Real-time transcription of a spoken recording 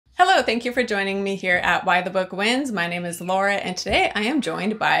Hello, thank you for joining me here at Why the Book Wins. My name is Laura, and today I am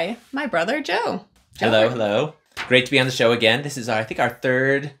joined by my brother, Joe. Hello. Great to be on the show again. This is, I think, our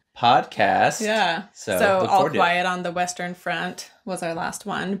third podcast. Yeah. So All Quiet on the Western Front was our last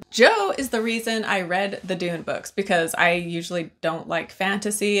one. Joe is the reason I read the Dune books because I usually don't like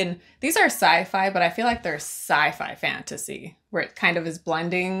fantasy, and these are sci-fi, but I feel like they're sci-fi fantasy where it kind of is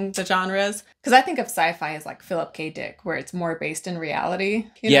blending the genres. Because I think of sci-fi as like Philip K. Dick, where it's more based in reality.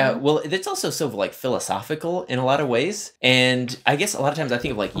 You know? Well, it's also so like philosophical in a lot of ways. And I guess a lot of times I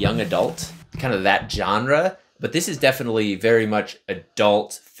think of like young adult, kind of that genre. But this is definitely very much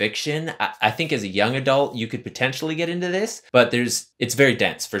adult fiction. I think as a young adult, you could potentially get into this, but it's very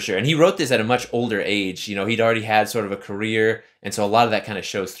dense for sure. And he wrote this at a much older age. You know, he'd already had sort of a career. And so a lot of that kind of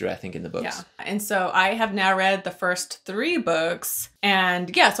shows through, I think, in the books. Yeah. And so I have now read the first 3 books.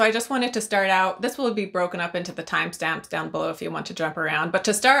 And yeah, so I just wanted to start out. This will be broken up into the timestamps down below if you want to jump around. But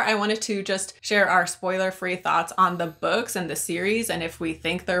to start, I wanted to just share our spoiler-free thoughts on the books and the series and if we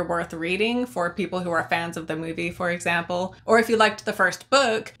think they're worth reading for people who are fans of the movie, for example. Or if you liked the first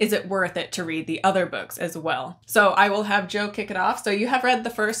book, is it worth it to read the other books as well? So I will have Joe kick it off. So you have read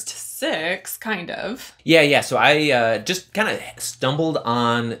the first 6, kind of. Yeah. So I just kind of stumbled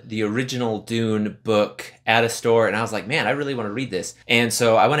on the original Dune book at a store, and I was like, man, I really want to read this. And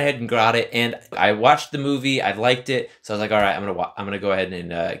so I went ahead and got it, and I watched the movie. I liked it, so I was like, all right, I'm gonna go ahead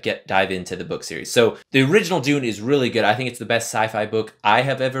and dive into the book series. So the original Dune is really good. I think it's the best sci-fi book I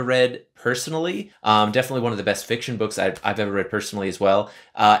have ever read personally. Definitely one of the best fiction books I've ever read personally as well.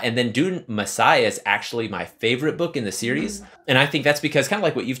 And then Dune Messiah is actually my favorite book in the series. And I think that's because, kind of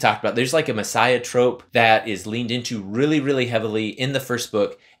like what you've talked about, there's like a Messiah trope that is leaned into really, really heavily in the first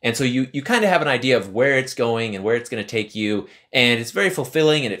book. And so you kind of have an idea of where it's going and where it's going to take you. And it's very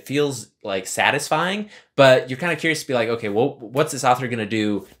fulfilling and it feels like satisfying. But you're kind of curious to be like, okay, well, what's this author going to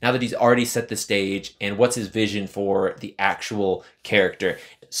do now that he's already set the stage? And what's his vision for the actual character?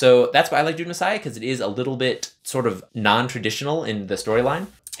 So that's why I like Dune Messiah, because it is a little bit sort of non-traditional in the storyline.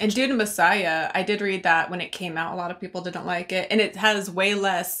 And Dune Messiah, I did read that when it came out. A lot of people didn't like it. And it has way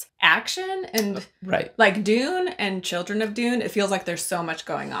less action. And like Dune and Children of Dune, it feels like there's so much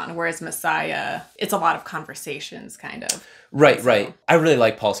going on. Whereas Messiah, it's a lot of conversations, kind of. Right. I really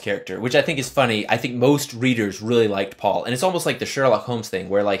like Paul's character, which I think is funny. I think most readers really liked Paul. And it's almost like the Sherlock Holmes thing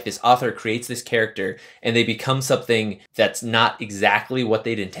where like this author creates this character and they become something that's not exactly what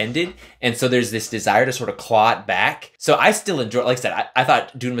they'd intended. And so there's this desire to sort of claw it back. So I still enjoy, like I said, I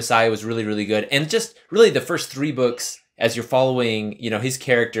thought Dune Messiah was really, really good. And just really the first 3 books, as you're following, you know, his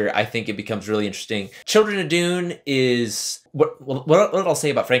character, I think it becomes really interesting. Children of Dune is, what I'll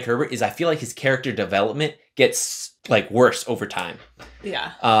say about Frank Herbert is I feel like his character development gets like worse over time.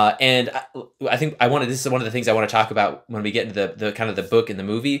 Yeah. And I think this is one of the things I want to talk about when we get into the kind of the book and the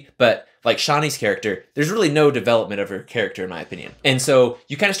movie. But like Shani's character, there's really no development of her character in my opinion. And so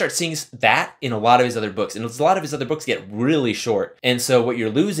you kind of start seeing that in a lot of his other books. And a lot of his other books get really short. And so what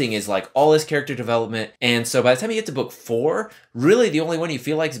you're losing is like all his character development. And so by the time you get to book 4, really the only one you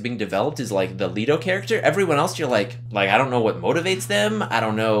feel like is being developed is like the Leto character. Everyone else you're like I don't know what motivates them. I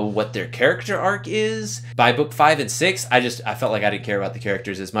don't know what their character arc is. By book 5 and 6, I felt like I didn't care about the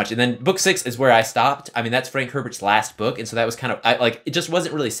characters as much. And then book 6 is where I stopped. I mean, that's Frank Herbert's last book. And so that was kind of, it just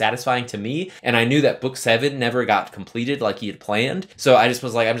wasn't really satisfying to me. And I knew that book 7 never got completed like he had planned. So I just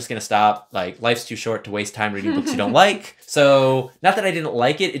was like, I'm just going to stop. Like, life's too short to waste time reading books you don't like. So not that I didn't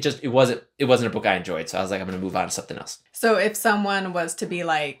like it. It wasn't a book I enjoyed. So I was like, I'm going to move on to something else. So if someone was to be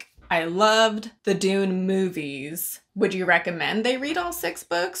like, I loved the Dune movies, would you recommend they read all 6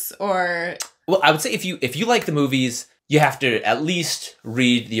 books or? Well, I would say if you like the movies, you have to at least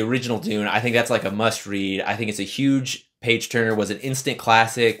read the original Dune. I think that's like a must read. I think it's a huge page turner, was an instant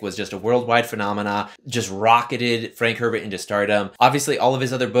classic, was just a worldwide phenomena, just rocketed Frank Herbert into stardom. Obviously, all of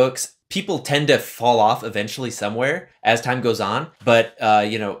his other books, people tend to fall off eventually somewhere as time goes on. But,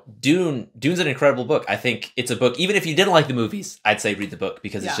 Dune's an incredible book. I think it's a book, even if you didn't like the movies, I'd say read the book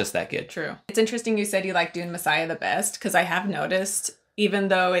because it's just that good. True. It's interesting you said you like Dune Messiah the best because I have noticed, even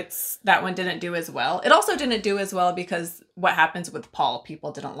though that one didn't do as well, it also didn't do as well because what happens with Paul,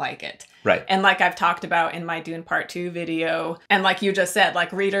 people didn't like it. Right. And like I've talked about in my Dune Part 2 video, and like you just said,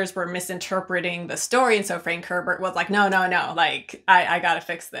 like readers were misinterpreting the story. And so Frank Herbert was like, no, like I got to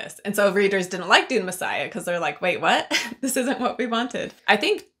fix this. And so readers didn't like Dune Messiah because they're like, wait, what? This isn't what we wanted. I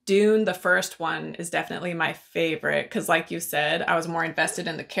think Dune, the first one, is definitely my favorite because like you said, I was more invested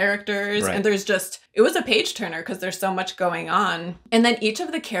in the characters and it was a page turner because there's so much going on. And then each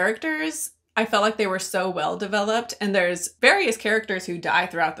of the characters I felt like they were so well developed, and there's various characters who die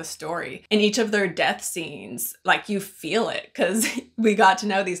throughout the story. In each of their death scenes, like, you feel it because we got to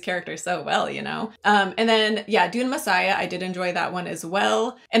know these characters so well, you know? And then, yeah, Dune Messiah, I did enjoy that one as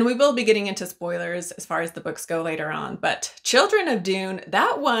well. And we will be getting into spoilers as far as the books go later on. But Children of Dune,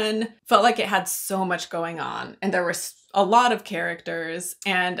 that one felt like it had so much going on, and there were a lot of characters,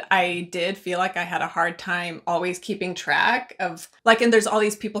 and I did feel like I had a hard time always keeping track of, like, and there's all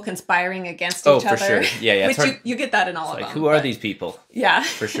these people conspiring against each other. For sure. Yeah. Which you get that in all of them. Who are these people? Yeah.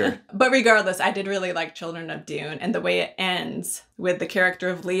 For sure. But regardless, I did really like Children of Dune, and the way it ends with the character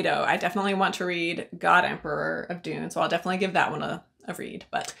of Leto. I definitely want to read God Emperor of Dune, so I'll definitely give that one a read.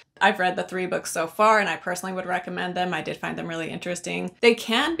 But I've read the 3 books so far, and I personally would recommend them. I did find them really interesting. They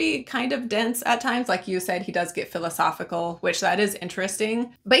can be kind of dense at times. Like you said, he does get philosophical, which that is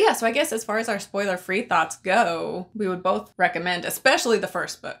interesting. But yeah, so I guess as far as our spoiler-free thoughts go, we would both recommend, especially the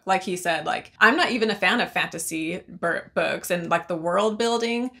first book. Like he said, like, I'm not even a fan of fantasy books and like the world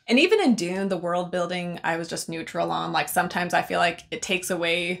building. And even in Dune, the world building, I was just neutral on. Like, sometimes I feel like it takes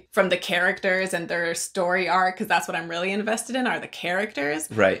away from the characters and their story arc, because that's what I'm really invested in, are the characters.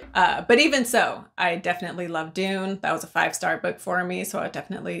 Right. But even so, I definitely love Dune. That was a 5-star book for me, so I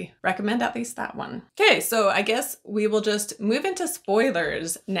definitely recommend at least that one. Okay, so I guess we will just move into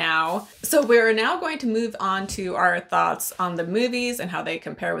spoilers now. So we're now going to move on to our thoughts on the movies and how they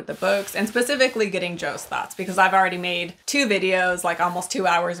compare with the books, and specifically getting Joe's thoughts, because I've already made 2 videos, like almost 2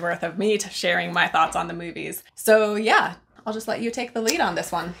 hours worth of me sharing my thoughts on the movies. So yeah, I'll just let you take the lead on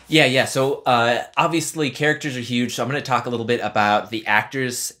this one. Yeah. So obviously characters are huge. So I'm going to talk a little bit about the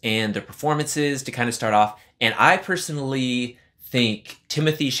actors and their performances to kind of start off. And I personally think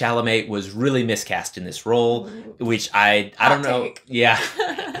Timothée Chalamet was really miscast in this role, which I don't know. Take. Yeah.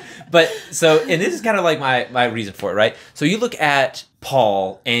 But so, and this is kind of like my reason for it, right? So you look at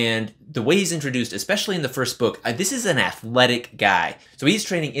Paul and the way he's introduced, especially in the first book, this is an athletic guy. So he's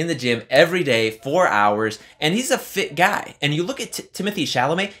training in the gym every day, 4 hours, and he's a fit guy. And you look at Timothée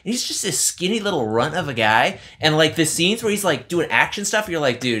Chalamet, and he's just this skinny little runt of a guy. And like the scenes where he's like doing action stuff, you're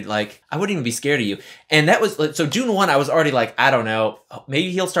like, dude, like, I wouldn't even be scared of you. And that was, so Dune 1, I was already like, I don't know,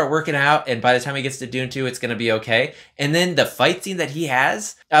 maybe he'll start working out, and by the time he gets to Dune 2, it's going to be okay. And then the fight scene that he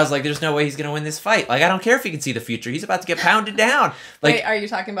has, I was like, there's no way he's going to win this fight. Like, I don't care if he can see the future. He's about to get pounded down. Like, wait, are you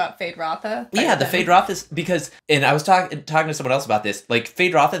talking about Fade Rotha? Yeah, the Fade Rotha is because, and I was talking to someone else about this. Like,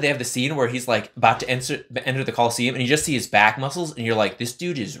 Fade Rotha, they have the scene where he's like about to enter the Coliseum, and you just see his back muscles, and you're like, this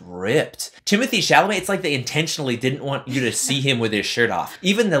dude is ripped. Timothée Chalamet, it's like they intentionally didn't want you to see him with his shirt off.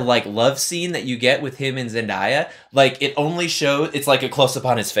 Even the like love scene that you get with him and Zendaya, like it only shows, it's like a close up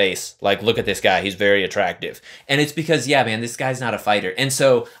on his face. Like, look at this guy, he's very attractive. And it's because, yeah, man, this guy's not a fighter. And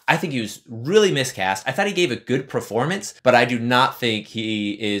so I think he was really miscast. I thought he gave a good performance, but I do not think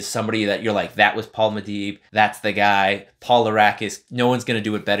he is somebody that you're like, that was Paul Medib, that's the guy. Paul Arrakis, no one's going to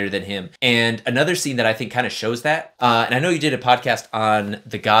do it better than him. And another scene that I think kind of shows that, and I know you did a podcast on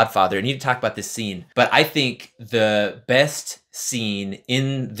The Godfather, and you need to talk about this scene, but I think the best scene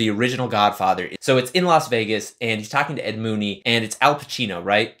in the original Godfather, so it's in Las Vegas, and he's talking to Ed Mooney, and it's Al Pacino,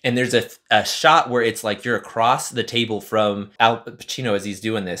 right? And there's a shot where it's like you're across the table from Al Pacino as he's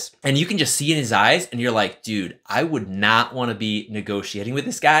doing this, and you can just see in his eyes, and you're like, dude, I would not want to be negotiating with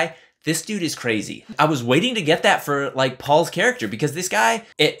this guy. This dude is crazy. I was waiting to get that for like Paul's character, because this guy,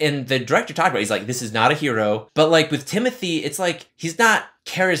 and the director talked about it, he's like, this is not a hero. But like with Timothy, it's like he's not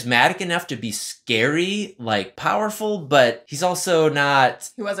charismatic enough to be scary, like powerful, but he's also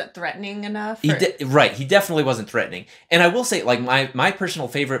not... He wasn't threatening enough? Right, he definitely wasn't threatening. And I will say, like, my personal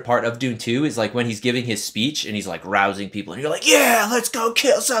favorite part of Dune 2 is like when he's giving his speech and he's like rousing people, and you're like, yeah, let's go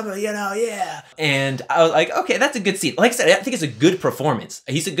kill someone, yeah. And I was like, okay, that's a good scene. Like I said, I think it's a good performance.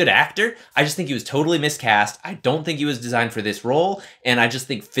 He's a good actor. I just think he was totally miscast. I don't think he was designed for this role, and I just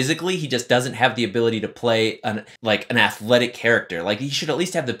think physically he just doesn't have the ability to play an athletic character. Like, he should at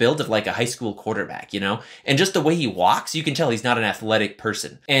least have the build of like a high school quarterback, you know? And just the way he walks, you can tell he's not an athletic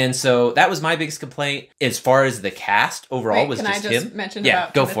person. And so that was my biggest complaint as far as the cast overall. Was just him. Can I just mention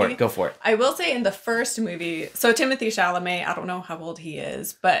about Timothy? Go for it. I will say in the first movie, so Timothée Chalamet, I don't know how old he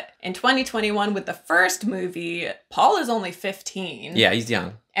is, but in 2021 with the first movie, Paul is only 15. Yeah, he's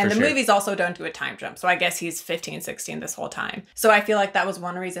young. And the movies also don't do a time jump. So I guess he's 15, 16 this whole time. So I feel like that was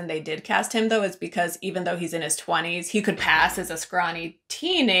one reason they did cast him, though, is because even though he's in his 20s, he could pass as a scrawny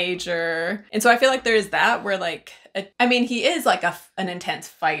teenager. And so I feel like there is that where like, I mean, he is like an intense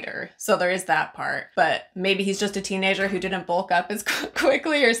fighter. So there is that part. But maybe he's just a teenager who didn't bulk up as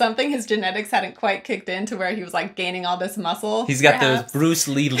quickly or something. His genetics hadn't quite kicked in to where he was like gaining all this muscle. He's got those Bruce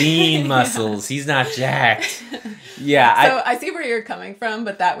Lee lean muscles. He's not jacked. Yeah. So I see where you're coming from,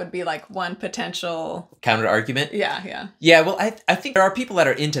 but that would be like one potential counter argument. Yeah. Yeah, well, I think there are people that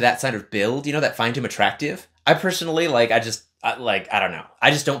are into that side of build, that find him attractive. I personally, I don't know.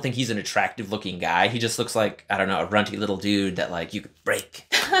 I just don't think he's an attractive looking guy. He just looks like, I don't know, a runty little dude that you could break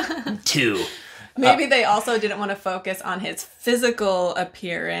in two. Maybe they also didn't want to focus on his physical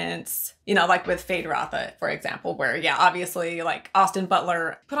appearance, like with Fade Rotha, for example, where, yeah, obviously, like, Austin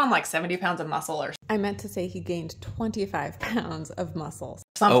Butler put on, like, 70 pounds of muscle or... I meant to say he gained 25 pounds of muscle.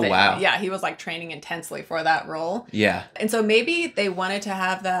 Something. Oh, wow. Yeah, he was, like, training intensely for that role. Yeah. And so maybe they wanted to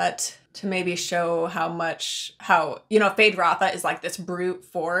have that to maybe show how Fade Rotha is like this brute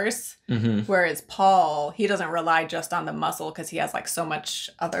force, whereas Paul, he doesn't rely just on the muscle because he has like so much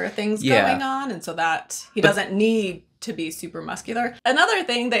other things going on, and so that he doesn't need to be super muscular. Another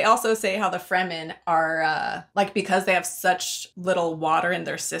thing, they also say how the Fremen are, because they have such little water in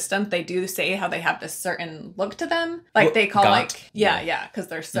their system, they do say how they have this certain look to them. Like, they call, gaunt. because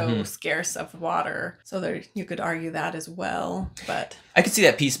they're so scarce of water. So you could argue that as well, but... I could see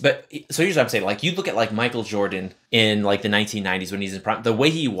that piece, but so here's what I'm saying. Like, you look at like Michael Jordan in like the 1990s when he's in prime, the way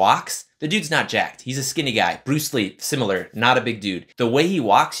he walks, the dude's not jacked. He's a skinny guy. Bruce Lee, similar, not a big dude. The way he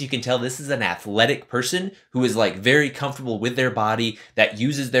walks, you can tell this is an athletic person who is like very comfortable with their body, that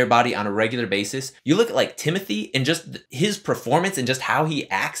uses their body on a regular basis. You look at like Timothy and just his performance and just how he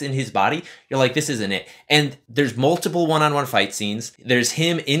acts in his body, you're like, this isn't it. And there's multiple one-on-one fight scenes. There's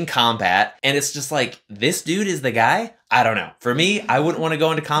him in combat, and it's just like, this dude is the guy. I don't know. For me, I wouldn't want to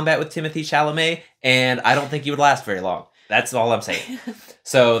go into combat with Timothée Chalamet, and I don't think he would last very long. That's all I'm saying.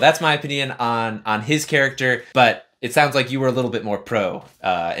 So that's my opinion on his character, but it sounds like you were a little bit more pro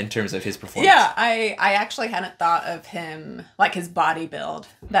in terms of his performance. Yeah, I actually hadn't thought of him, like his body build.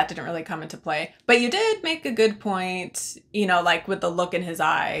 That didn't really come into play. But you did make a good point, like with the look in his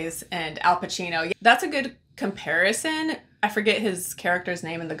eyes and Al Pacino. That's a good comparison. I forget his character's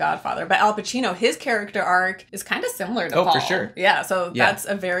name in The Godfather, but Al Pacino, his character arc is kind of similar to Paul. Oh, for sure. Yeah, so that's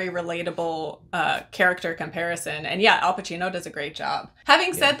a very relatable character comparison. And yeah, Al Pacino does a great job.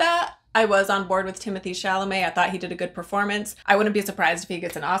 Having said that, I was on board with Timothée Chalamet. I thought he did a good performance. I wouldn't be surprised if he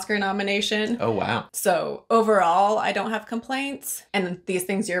gets an Oscar nomination. Oh, wow. So overall, I don't have complaints. And these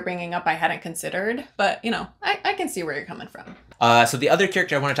things you're bringing up, I hadn't considered. But, I can see where you're coming from. So the other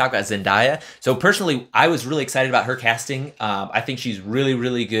character I want to talk about is Zendaya. So personally, I was really excited about her casting. I think she's really,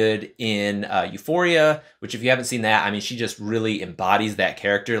 really good in Euphoria, which if you haven't seen that, I mean, she just really embodies that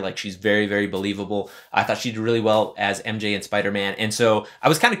character. Like, she's very, very believable. I thought she did really well as MJ in Spider-Man. And so I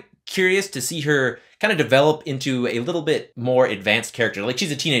was kind of curious to see her kind of develop into a little bit more advanced character. Like,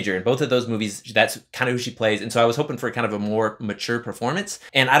 she's a teenager in both of those movies. That's kind of who she plays. And so I was hoping for kind of a more mature performance.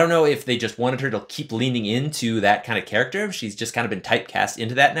 And I don't know if they just wanted her to keep leaning into that kind of character. She's just kind of been typecast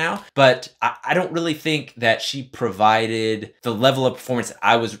into that now. But I don't really think that she provided the level of performance that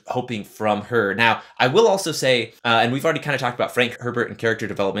I was hoping from her. Now, I will also say, and we've already kind of talked about Frank Herbert and character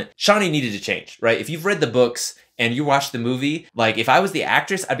development, Shawnee needed to change, right? If you've read the books and you watch the movie, like, if I was the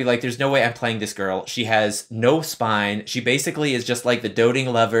actress, I'd be like, there's no way I'm playing this girl. She has no spine. She basically is just like the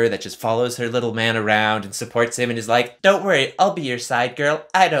doting lover that just follows her little man around and supports him and is like, don't worry, I'll be your side girl.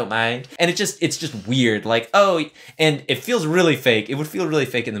 I don't mind. And it's just weird. Like, oh, and it feels really fake. It would feel really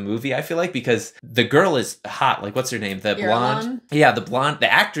fake in the movie, I feel like, because the girl is hot. Like, what's her name? The blonde? Yeah, the blonde,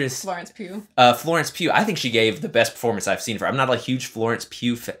 the actress. Florence Pugh. Florence Pugh. I think she gave the best performance I've seen of her. I'm not a huge Florence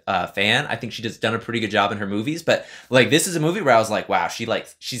Pugh fan. I think she just done a pretty good job in her movies. But like, this is a movie where I was like, wow,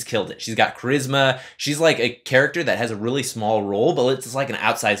 she's killed it. She's got charisma. She's like a character that has a really small role, but it's like an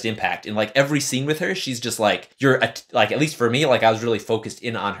outsized impact. In like every scene with her, she's just like, like, at least for me, like, I was really focused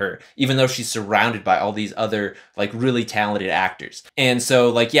in on her, even though she's surrounded by all these other like really talented actors. And so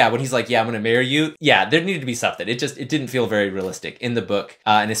like, yeah, when he's like, yeah, I'm gonna marry you, yeah, there needed to be something. It didn't feel very realistic in the book,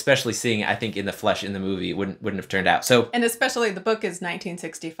 and especially seeing it, I think, in the flesh in the movie wouldn't have turned out. So, and especially the book is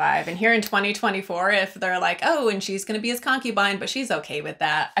 1965, and here in 2024, if they're like, oh, and she's gonna be his concubine, but she's okay with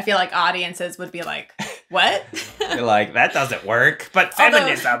that, I feel like audiences would be like, what? You're like, that doesn't work, but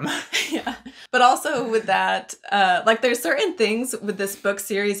feminism. Yeah. But also with that, like, there's certain things with this book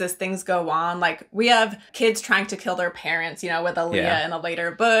series as things go on. Like, we have kids trying to kill their parents, with Aaliyah in a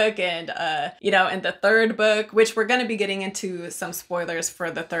later book, and, in the third book, which we're going to be getting into some spoilers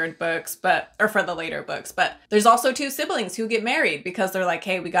for the third books, or for the later books. But there's also two siblings who get married because they're like,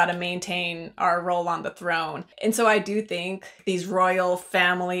 hey, we got to maintain our role on the throne. And so I do think these royal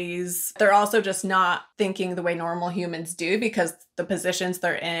families, they're also just not thinking the way normal humans do because the positions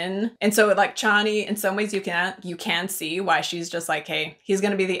they're in. And so like Chani, in some ways you can see why she's just like, hey, he's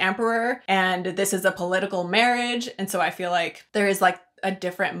going to be the emperor and this is a political marriage. And so I feel like there is like a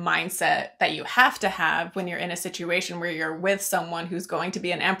different mindset that you have to have when you're in a situation where you're with someone who's going to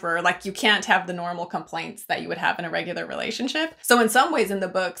be an emperor. Like, you can't have the normal complaints that you would have in a regular relationship. So in some ways in the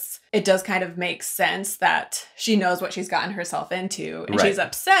books, it does kind of make sense that she knows what she's gotten herself into, and she's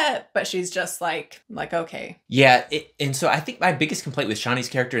upset, but she's just like, okay. Yeah. And so I think my biggest complaint with Shani's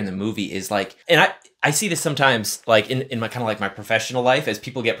character in the movie is like, and I see this sometimes, like in my kind of like my professional life, as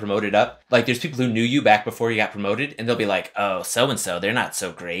people get promoted up. Like, there's people who knew you back before you got promoted, and they'll be like, "Oh, so and so, they're not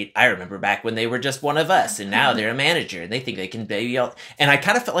so great. I remember back when they were just one of us, and now they're a manager, and they think they can baby all." And I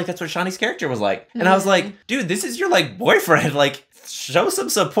kind of felt like that's what Shani's character was like, and I was like, "Dude, this is your like boyfriend. Like, show some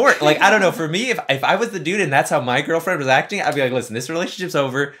support." Like, I don't know. For me, if I was the dude and that's how my girlfriend was acting, I'd be like, "Listen, this relationship's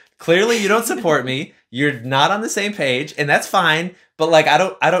over. Clearly, you don't support me. You're not on the same page, and that's fine." But like, I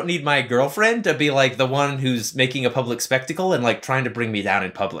don't need my girlfriend to be like the one who's making a public spectacle and like trying to bring me down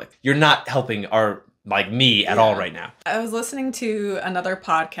in public. You're not helping me at all right now. I was listening to another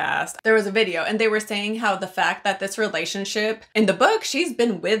podcast. There was a video, and they were saying how the fact that this relationship in the book, she's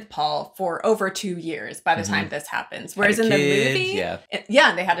been with Paul for over 2 years by the time this happens. Whereas in the movie,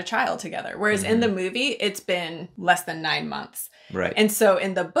 and they had a child together. Whereas in the movie, it's been less than 9 months. Right. And so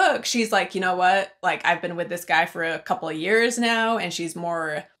in the book, she's like, you know what? Like, I've been with this guy for a couple of years now, and she's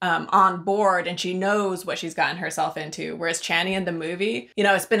more on board, and she knows what she's gotten herself into. Whereas Chani in the movie, you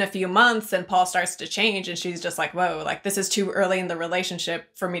know, it's been a few months, and Paul starts to change, and she's just like, whoa, like, this is too early in the relationship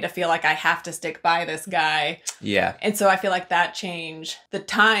for me to feel like I have to stick by this guy. Yeah. And so I feel like that change, the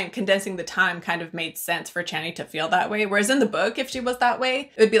time, condensing the time kind of made sense for Chani to feel that way. Whereas in the book, if she was that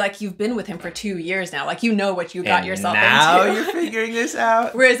way, it would be like, you've been with him for 2 years now. Like, you know what you got yourself now into. You're figuring this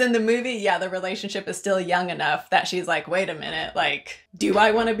out. Whereas in the movie, the relationship is still young enough that she's like, wait a minute, like, do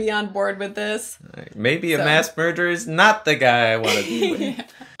I want to be on board with this? Maybe a mass murderer is not the guy I want to be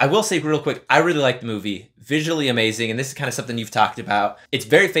with. I will say real quick, I really like the movie. Visually amazing, and this is kind of something you've talked about. It's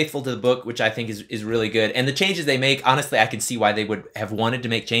very faithful to the book, which I think is really good. And the changes they make, honestly, I can see why they would have wanted to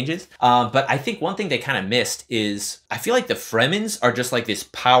make changes. But I think one thing they kind of missed is, I feel like the Fremens are just like this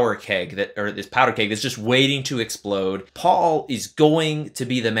powder keg that's just waiting to explode. Paul is going to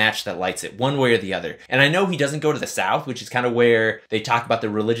be the match that lights it, one way or the other. And I know he doesn't go to the South, which is kind of where they talk about the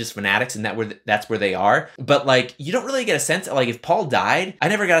religious fanatics, and that's where they are. But like, you don't really get a sense, like, if Paul died, I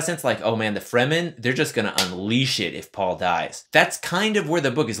never got a sense like, oh man, the Fremen, they're just gonna unleash it if Paul dies. That's kind of where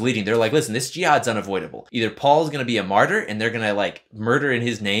the book is leading. They're like, listen, this jihad's unavoidable. Either Paul's going to be a martyr and they're going to like murder in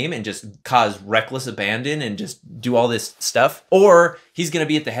his name and just cause reckless abandon and just do all this stuff, or he's going to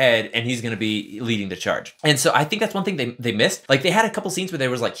be at the head and he's going to be leading the charge. And so I think that's one thing they missed. Like, they had a couple scenes where there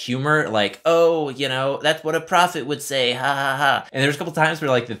was like humor, like, oh, you know, that's what a prophet would say, ha ha ha. And there was a couple times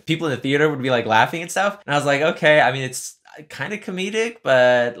where like the people in the theater would be like laughing and stuff. And I was like, okay, I mean, it's kind of comedic,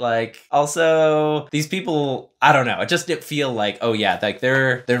 but like, also these people, I don't know, it just didn't feel like, oh yeah, like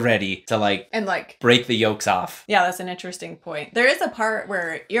they're ready to like, and like break the yokes off. Yeah, that's an interesting point. There is a part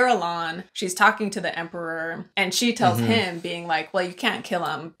where Irulan, she's talking to the emperor, and she tells him, being like, well, you can't kill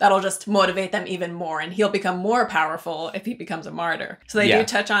him, that'll just motivate them even more, and he'll become more powerful if he becomes a martyr. So they do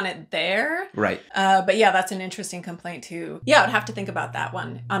touch on it there, right? But yeah, that's an interesting complaint too. Yeah, I'd have to think about that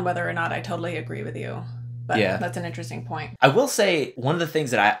one, on whether or not I totally agree with you. But yeah, that's an interesting point. I will say one of the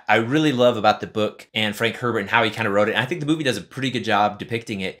things that I really love about the book and Frank Herbert and how he kind of wrote it, and I think the movie does a pretty good job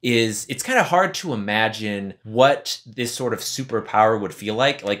depicting it, is it's kind of hard to imagine what this sort of superpower would feel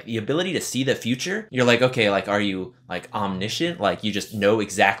like. Like, the ability to see the future. You're like, okay, like, are you like omniscient? Like, you just know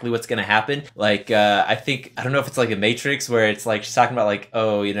exactly what's going to happen? Like, I don't know if it's like a Matrix where it's like, she's talking about like,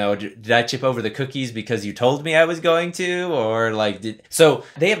 oh, you know, did I chip over the cookies because you told me I was going to? Or like, so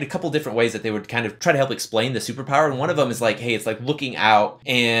they have a couple different ways that they would kind of try to help explain the superpower, and one of them is like, hey, it's like looking out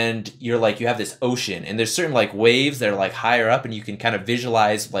and you're like, you have this ocean and there's certain like waves that are like higher up and you can kind of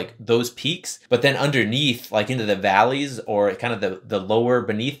visualize like those peaks, but then underneath, like into the valleys or kind of the lower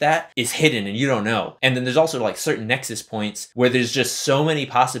beneath that is hidden and you don't know. And then there's also like certain nexus points where there's just so many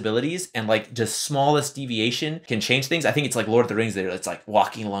possibilities, and like just smallest deviation can change things. I think it's like Lord of the Rings there, it's like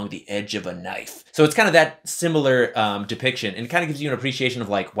walking along the edge of a knife. So it's kind of that similar depiction, and it kind of gives you an appreciation of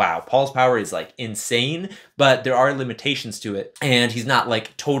like, wow, Paul's power is like insane, but there are limitations to it, and he's not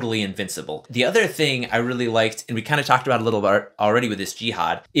like totally invincible. The other thing I really liked, and we kind of talked about a little bit already with this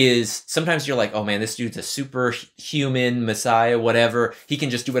jihad, is sometimes you're like, oh man, this dude's a superhuman messiah, whatever. He can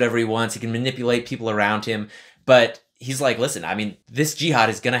just do whatever he wants. He can manipulate people around him. But he's like, listen, I mean, this jihad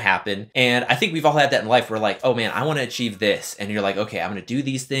is going to happen. And I think we've all had that in life. We're like, oh man, I want to achieve this. And you're like, okay, I'm going to do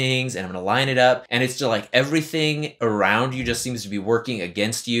these things and I'm going to line it up. And it's just like everything around you just seems to be working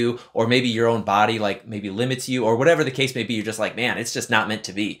against you, or maybe your own body, like maybe limits you, or whatever the case may be. You're just like, man, it's just not meant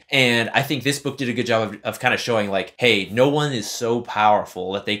to be. And I think this book did a good job of kind of showing like, hey, no one is so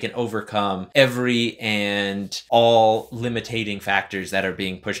powerful that they can overcome every and all limiting factors that are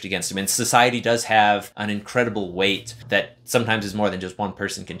being pushed against them. And society does have an incredible weight that sometimes is more than just one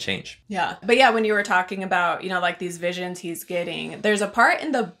person can change. Yeah. But yeah, when you were talking about, you know, like these visions he's getting, there's a part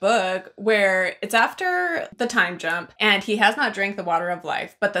in the book where it's after the time jump and he has not drank the water of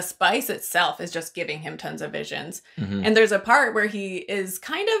life, but the spice itself is just giving him tons of visions. Mm-hmm. And there's a part where he is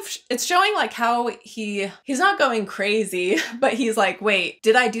kind of, it's showing like how he's not going crazy, but he's like, wait,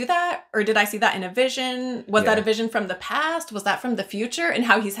 did I do that? Or did I see that in a vision? Was that a vision from the past? Was that from the future? And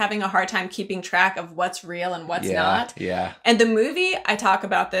how he's having a hard time keeping track of what's real and what's not. Yeah. And the movie, I talk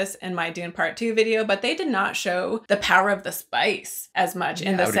about this in my Dune Part 2 video, but they did not show the power of the spice as much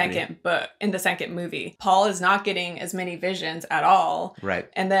in the second book, in the second movie. Paul is not getting as many visions at all. Right.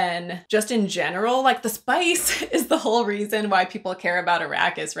 And then just in general, like the spice is the whole reason why people care about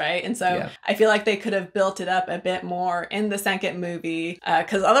Arrakis, right? And so I feel like they could have built it up a bit more in the second movie,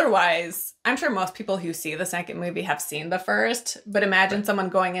 because otherwise, I'm sure most people who see the second movie have seen the first, but imagine someone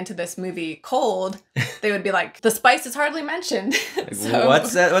going into this movie cold, they would be like, the spice is hardly mentioned. So,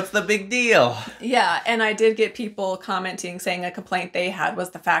 what's the big deal? Yeah, and I did get people commenting saying a complaint they had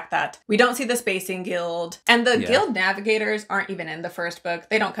was the fact that we don't see the Spacing Guild, and the Guild Navigators aren't even in the first book.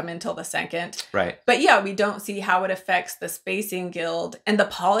 They don't come in until the second. Right. But yeah, we don't see how it affects the Spacing Guild and the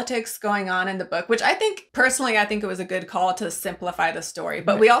politics going on in the book, which I think, personally, I think it was a good call to simplify the story.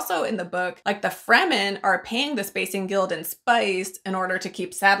 But we also, in the book, like the Fremen are paying the Spacing Guild in spice in order to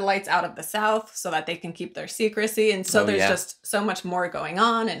keep satellites out of the south so that they can keep their secrecy. And so there's just so much more going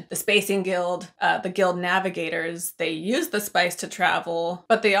on. And the Spacing Guild, the Guild Navigators, they use the spice to travel,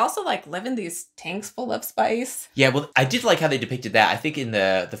 but they also like live in these tanks full of spice. Yeah, well, I did like how they depicted that. I think in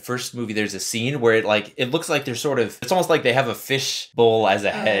the first movie, there's a scene where it looks like they're sort of, it's almost like they have a fish bowl as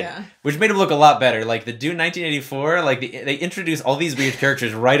a head, which made them look a lot better. Like the Dune 1984, like they introduce all these weird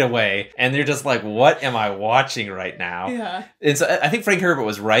characters right away, and they're just like, what am I watching right now? Yeah. And so I think Frank Herbert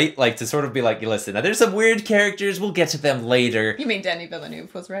was right, like to sort of be like, listen, now there's some weird characters, we'll get to them later. You mean Denis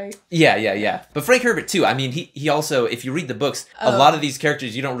Villeneuve was right? Yeah. But Frank Herbert too, I mean, he also, if you read the books, a lot of these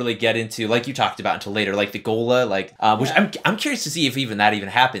characters you don't really get into, like you talked about, until later, like the Gola, like, which I'm curious to see if even that even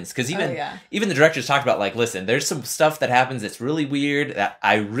happens, because even the directors talked about, like, listen, there's some stuff that happens that's really weird, that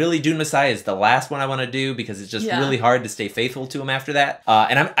I really, Dune Messiah is the last one I want to do, because it's just really hard to stay faithful to him after that.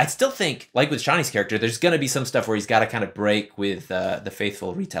 And I still think, like with Shawnee's character, there's going to be some stuff where he's got to kind of break with the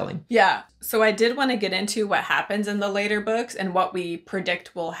faithful retelling. Yeah. So I did want to get into what happens in the later books and what we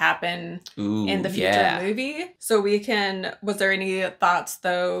predict will happen in the future movie. So was there any thoughts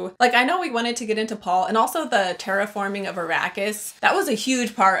though? Like, I know we wanted to get into Paul and also the terraforming of Arrakis. That was a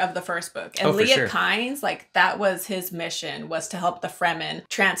huge part of the first book. And Liet Kynes, like that was his mission, was to help the Fremen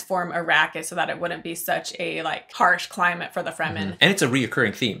transform Arrakis so that it wouldn't be such a like harsh climate for the Fremen. Mm-hmm. And it's a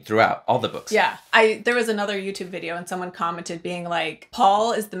reoccurring theme throughout all the books. Yeah. There was another YouTube video and someone commented being like,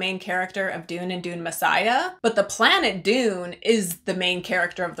 Paul is the main character of Dune and Dune Messiah, but the planet Dune is the main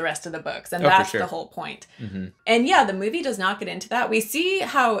character of the rest of the books. And that's the whole point. Mm-hmm. And yeah, the movie does not get into that. We see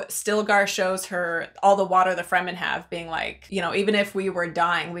how Stilgar shows her all the water the Fremen have, being like, you know, even if we were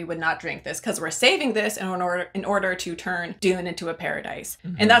dying, we would not drink this because we're saving this in order to turn Dune into a paradise.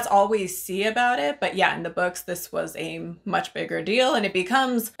 Mm-hmm. And that's all we see about it. But yeah, in the books, this was a much bigger deal, and it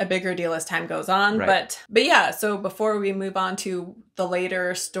becomes a bigger deal as time goes on. Right. But yeah, so before we move on to the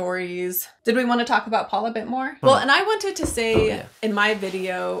later stories, did we want to talk about Paul a bit more? Well, and I wanted to say in my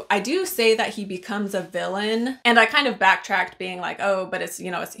video, I do say that he becomes a villain, and I kind of backtracked being like, oh, but it's, you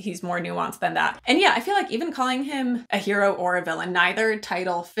know, he's more nuanced than that. And yeah, I feel like even calling him a hero or a villain, neither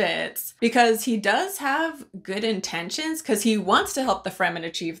title fits, because he does have good intentions, because he wants to help the Fremen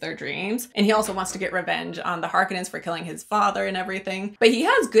achieve their dreams, and he also wants to get revenge on the Harkonnens for killing his father and everything. But he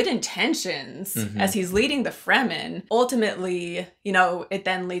has good intentions as he's leading the Fremen. Ultimately, you know, it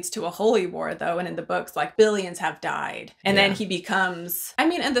then leads to a holy war, though, and in the books, like, billions have died. And then he becomes, I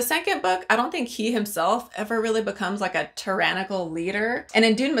mean, in the second book, I don't think he himself ever really becomes like a tyrannical leader. And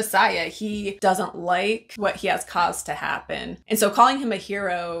in Dune Messiah, he doesn't like what he has caused to happen. And so calling him a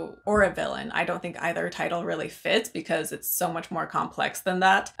hero or a villain, I don't think either title really fits, because it's so much more complex than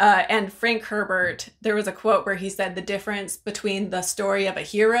that. And Frank Herbert, there was a quote where he said the difference between the story of a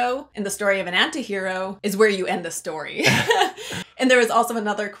hero and the story of an anti-hero is where you end the story. And there was also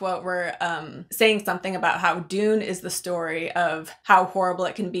another quote where saying something about how Dune is the story of how horrible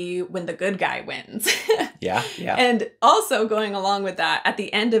it can be when the good guy wins. Yeah. And also going along with that, at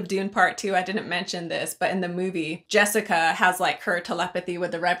the end of Dune Part 2, I didn't mention this, but in the movie, Jessica has like her telepathy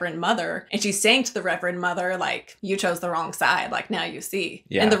with the Reverend Mother, and she's saying to the Reverend Mother, like, you chose the wrong side, like, now you see.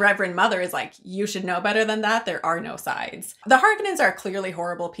 Yeah. And the Reverend Mother is like, you should know better than that. There are no sides. The Harkonnens are clearly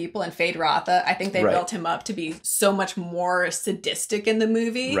horrible people, and Fade Rotha, I think they built him up to be so much more sadistic in the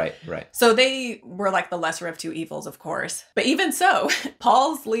movie. Right. So they were like the lesser of two evils, of course. But even so,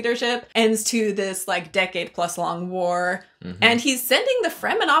 Paul's leadership ends to this like decade-plus long war. And he's sending the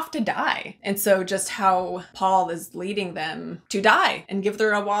Fremen off to die. And so just how Paul is leading them to die and give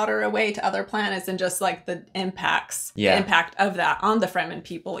their water away to other planets, and just like the impact of that on the Fremen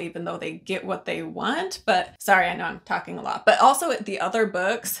people, even though they get what they want. But sorry, I know I'm talking a lot. But also the other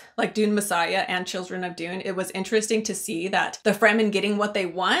books, like Dune Messiah and Children of Dune, it was interesting to see that the Fremen getting what they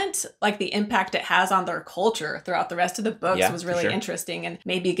want, like the impact it has on their culture throughout the rest of the books was really interesting. And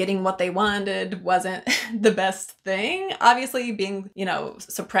maybe getting what they wanted wasn't the best thing. Obviously, being,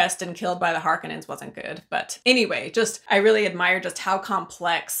 suppressed and killed by the Harkonnens wasn't good. But anyway, I really admire just how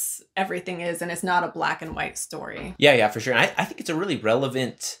complex everything is, and it's not a black and white story. Yeah, for sure. And I think it's a really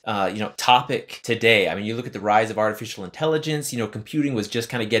relevant, topic today. I mean, you look at the rise of artificial intelligence, computing was just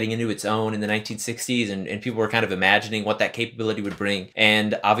kind of getting into its own in the 1960s, and people were kind of imagining what that capability would bring.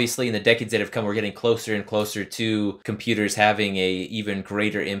 And obviously, in the decades that have come, we're getting closer and closer to computers having a even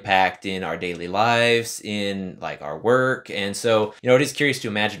greater impact in our daily lives, in like our work. And so, it is curious to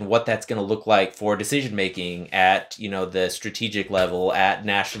imagine what that's going to look like for decision making at, the strategic level, at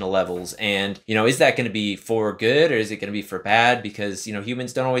national levels. And, is that going to be for good, or is it going to be for bad? Because,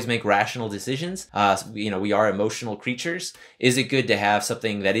 humans don't always make rational decisions. We are emotional creatures. Is it good to have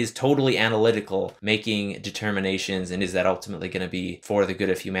something that is totally analytical, making determinations? And is that ultimately going to be for the good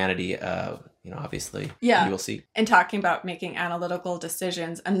of humanity? Obviously, we will see. And talking about making analytical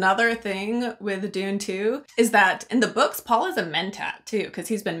decisions, another thing with Dune 2 is that in the books, Paul is a mentat too, because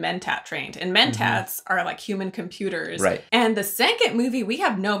he's been mentat trained. And mentats are like human computers. Right. And the second movie, we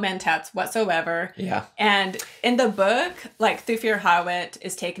have no mentats whatsoever. Yeah. And in the book, like Thufir Hawat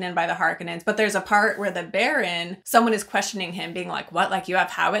is taken in by the Harkonnens, but there's a part where the Baron, someone is questioning him, being like, what, like you have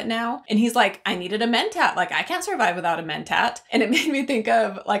Hawat now? And he's like, I needed a mentat. Like, I can't survive without a mentat. And it made me think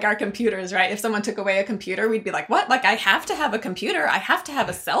of like our computers, right? If someone took away a computer, we'd be like, what? Like, I have to have a computer. I have to have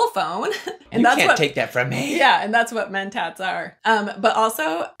a cell phone. And you can't take that from me. Yeah, and that's what mentats are. But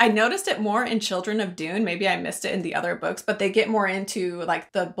also, I noticed it more in Children of Dune. Maybe I missed it in the other books, but they get more into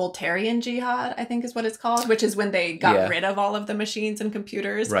like the Boltarian Jihad, I think is what it's called, which is when they got rid of all of the machines and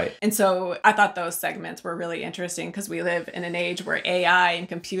computers. Right. And so I thought those segments were really interesting because we live in an age where AI and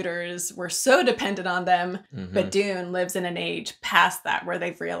computers, were so dependent on them. But Dune lives in an age past that where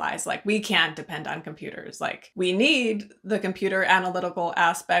they've realized like we can't depend on computers. Like, we need the computer analytical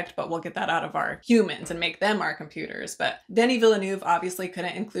aspect, but we'll get that out of our humans and make them our computers. But Denis Villeneuve obviously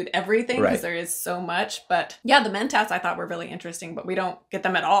couldn't include everything because there is so much. But yeah, the mentats I thought were really interesting, but we don't get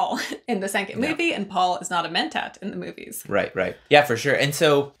them at all in the second movie, and Paul is not a mentat in the movies. Right. Yeah, for sure. And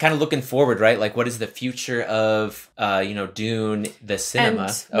so kind of looking forward, right? Like, what is the future of, Dune, the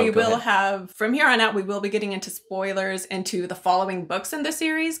cinema? And we will have, from here on out, we will be getting into spoilers into the following books in the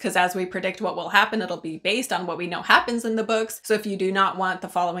series, because as we predict what will happen, it'll be based on what we know happens in the books. So if you do not want the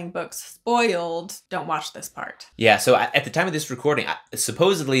following books spoiled, don't watch this part. Yeah, so at the time of this recording,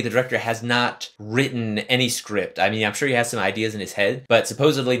 supposedly the director has not written any script. I mean, I'm sure he has some ideas in his head, but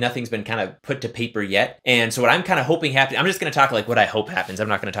supposedly nothing's been kind of put to paper yet. And so what I'm kind of hoping happens, I'm just going to talk like what I hope happens. I'm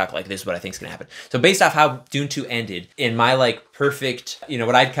not going to talk like this is what I think is going to happen. So based off how Dune 2 ended, in my like perfect,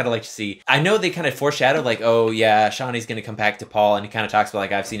 what I'd kind of like to see, I know they kind of foreshadowed like, oh yeah, Shawnee's going to come back to Paul, and he kind of talks about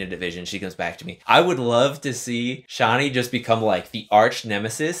like, I've seen a division, she comes back to me. I would love to see Shawnee just become like the arch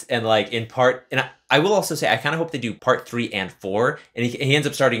nemesis, and like in part, and I will also say, I kind of hope they do part 3 and 4, and he ends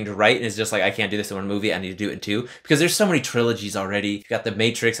up starting to write, and it's just like, I can't do this in one movie, I need to do it in 2, because there's so many trilogies already. You've got The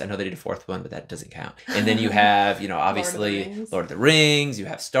Matrix, I know they did a 4th one, but that doesn't count. And then you have, obviously, Lord of the Rings, you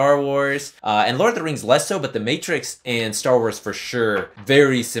have Star Wars, and Lord of the Rings less so, but The Matrix and Star Wars for sure,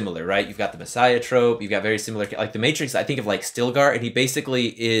 very similar, right? You've got the Messiah trope, you've got very similar, like The Matrix, I think of like Stilgar, and he basically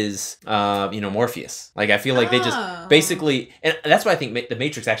is, Morpheus. Like, I feel like they just basically, and that's why I think The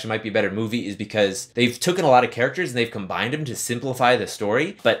Matrix actually might be a better movie, is because they've taken a lot of characters and they've combined them to simplify the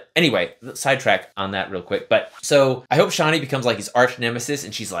story. But anyway, sidetrack on that real quick. But so I hope Shawnee becomes like his arch nemesis,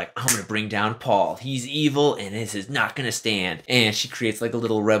 and she's like, I'm going to bring down Paul. He's evil and this is not going to stand. And she creates like a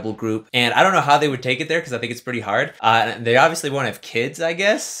little rebel group. And I don't know how they would take it there, because I think it's pretty hard. And they obviously won't have kids, I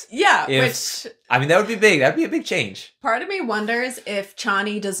guess. Yeah, which I mean, that would be big. That'd be a big change. Part of me wonders if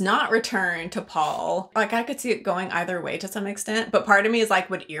Chani does not return to Paul. Like, I could see it going either way to some extent. But part of me is like,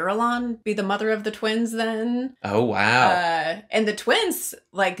 would Irulan be the mother of the twins then? Oh, wow. And the twins,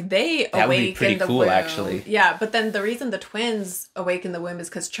 like, they that would be awake pretty in the cool, womb. actually. Yeah, but then the reason the twins awake in the womb is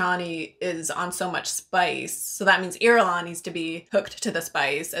because Chani is on so much spice. So that means Irulan needs to be hooked to the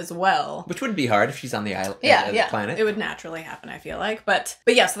spice as well. Which wouldn't be hard if she's on the island, the planet. It would naturally happen, I feel like. But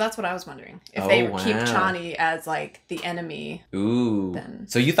yeah, so that's what I was wondering. If they keep Chani as, like, the enemy. Ooh. Then.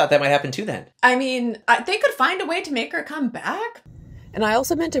 So you thought that might happen too then? I mean, they could find a way to make her come back. And I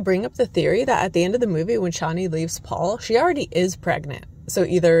also meant to bring up the theory that at the end of the movie, when Chani leaves Paul, she already is pregnant. So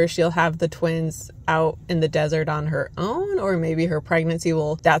either she'll have the twins out in the desert on her own, or maybe her pregnancy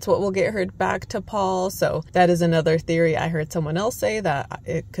that's what will get her back to Paul. So that is another theory. I heard someone else say that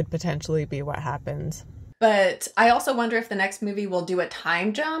it could potentially be what happens. But I also wonder if the next movie will do a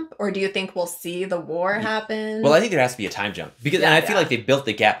time jump, or do you think we'll see the war happen? Well, I think there has to be a time jump because, and I feel like they built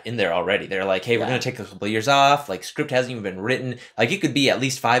the gap in there already. They're like, hey, we're going to take a couple of years off. Like, script hasn't even been written. Like, it could be at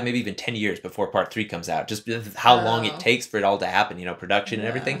least 5, maybe even 10 years before part 3 comes out. Just how long it takes for it all to happen, you know, production and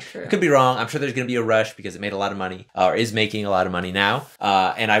everything. True. It could be wrong. I'm sure there's going to be a rush because it made a lot of money, or is making a lot of money now.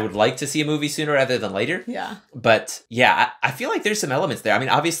 And I would like to see a movie sooner rather than later. Yeah. But yeah, I feel like there's some elements there. I mean,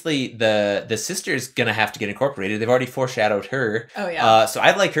 obviously the sister's going to have to get incorporated. They've already foreshadowed her. Oh, yeah. So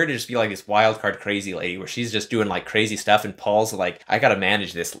I'd like her to just be like this wild card crazy lady where she's just doing like crazy stuff, and Paul's like, I gotta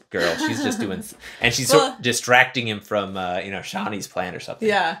manage this girl. She's just doing, and she's sort of distracting him from, Shani's plan or something.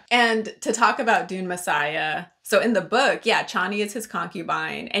 Yeah. And to talk about Dune Messiah, so in the book, Chani is his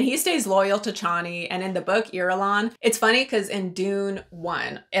concubine, and he stays loyal to Chani. And in the book, Irulan, it's funny because in Dune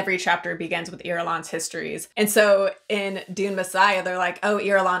 1, every chapter begins with Irulan's histories. And so in Dune Messiah, they're like, oh,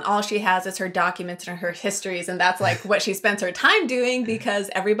 Irulan, all she has is her documents and her histories. And that's like what she spends her time doing because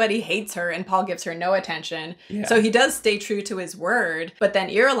everybody hates her and Paul gives her no attention. Yeah. So he does stay true to his word. But then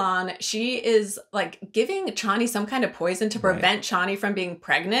Irulan, she is like giving Chani some kind of poison to prevent Chani from being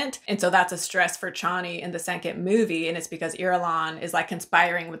pregnant. And so that's a stress for Chani in the second movie, and it's because Irulan is like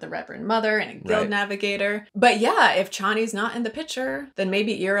conspiring with the Reverend Mother and a guild navigator. But yeah, if Chani's not in the picture, then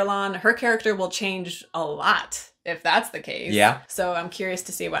maybe Irulan, her character will change a lot. If that's the case. Yeah. So I'm curious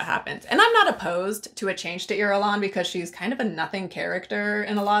to see what happens. And I'm not opposed to a change to Irulan because she's kind of a nothing character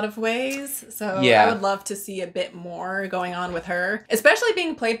in a lot of ways. So I would love to see a bit more going on with her, especially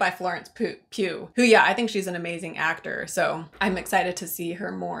being played by Florence Pugh, who, I think she's an amazing actor. So I'm excited to see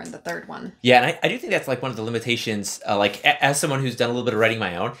her more in the third one. Yeah, and I do think that's like one of the limitations, as someone who's done a little bit of writing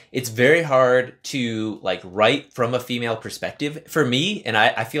my own, it's very hard to like write from a female perspective for me. And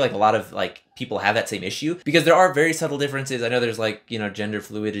I feel like a lot of like people have that same issue because there are very subtle differences. I know there's like, gender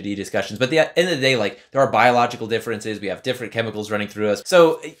fluidity discussions, but at the end of the day, like there are biological differences. We have different chemicals running through us.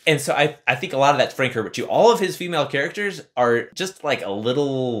 So I think a lot of that's Frank Herbert too. All of his female characters are just like a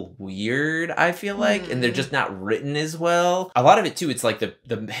little weird, I feel like, and they're just not written as well. A lot of it too, it's like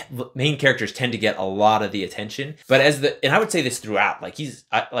the main characters tend to get a lot of the attention, but and I would say this throughout,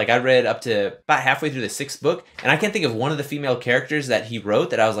 like I read up to about halfway through the 6th book, and I can't think of one of the female characters that he wrote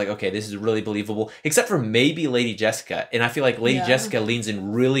that I was like, okay, this is really believable, except for maybe Lady Jessica. And I feel like Lady Jessica leans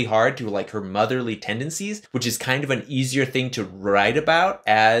in really hard to like her motherly tendencies, which is kind of an easier thing to write about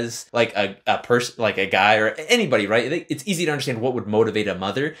as like a person, like a guy or anybody, right? It's easy to understand what would motivate a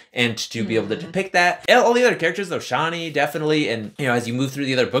mother and to be able to depict that. And all the other characters though, Shani definitely, and as you move through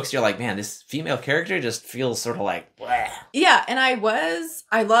the other books, you're like, man, this female character just feels sort of like bleh. Yeah, and I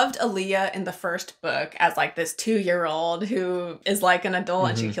loved Aaliyah in the first book as like this 2-year-old who is like an adult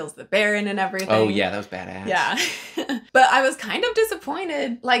and she kills the Baron and everything. Oh yeah, that was badass. Yeah. But I was kind of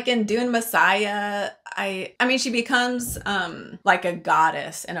disappointed. Like in Dune Messiah, I mean, she becomes like a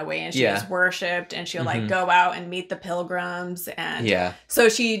goddess in a way, and she is worshipped, and she'll like go out and meet the pilgrims, and so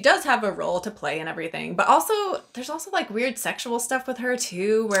she does have a role to play and everything. But also, there's also like weird sexual stuff with her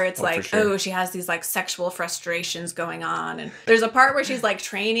too, where it's she has these like sexual frustrations going on, and there's a part where she's like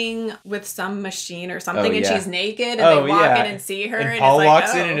training with some machine or something, and she's naked, and they walk in and see her, and Paul it's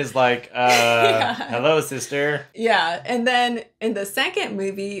walks in and is like, hello, sister. Yeah, and then in the second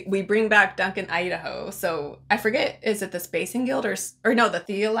movie, we bring back Duncan Idaho. So I forget, is it the Spacing Guild or no, the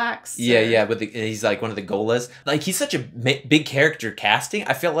Theolax? Yeah, but he's like one of the Golas. Like he's such a big character casting.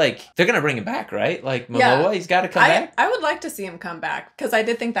 I feel like they're gonna bring him back, right? Like Momoa, he's got to come back. I would like to see him come back because I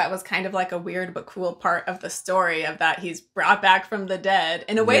did think that was kind of like a weird but cool part of the story of that he's brought back from the dead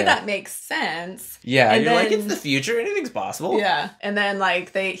in a way that makes sense. Yeah, and you're like, it's the future, anything's possible. Yeah, and then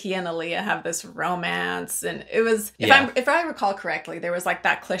like he and Aaliyah have this romance, and it was if I recall recall correctly, there was like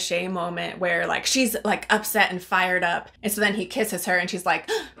that cliche moment where like she's like upset and fired up, and so then he kisses her and she's like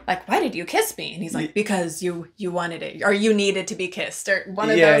why did you kiss me? And he's like, because you wanted it, or you needed to be kissed, or one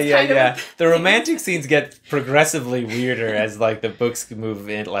of those kind of the romantic scenes get progressively weirder as like the books move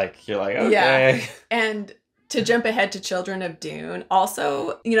in, like you're like, okay. Yeah. And to jump ahead to Children of Dune,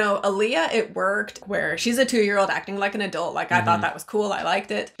 also, you know, Aaliyah, it worked where she's a 2-year-old acting like an adult. Like, I thought that was cool. I liked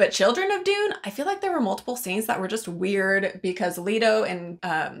it. But Children of Dune, I feel like there were multiple scenes that were just weird because Leto and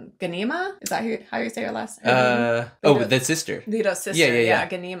Ganima, is that how you say her last name? The sister. Leto's sister, yeah.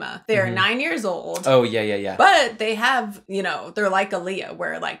 Ganima. They are 9 years old. Oh, yeah. But they have, you know, they're like Aaliyah,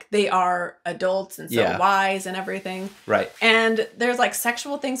 where like they are adults and so wise and everything. Right. And there's like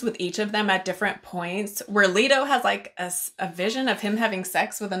sexual things with each of them at different points where Leto has like a vision of him having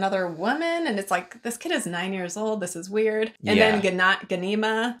sex with another woman, and it's like, this kid is 9 years old, this is weird. And then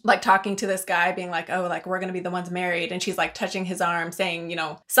Ganima like talking to this guy being like, oh, like we're gonna be the ones married, and she's like touching his arm saying, you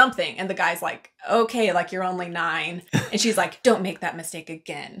know, something, and the guy's like, okay, like you're only 9. And she's like, don't make that mistake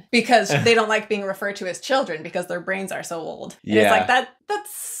again, because they don't like being referred to as children because their brains are so old. And it's like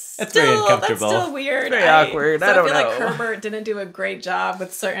that's very uncomfortable. That's still weird. It's very awkward. So I don't know. I feel like Herbert didn't do a great job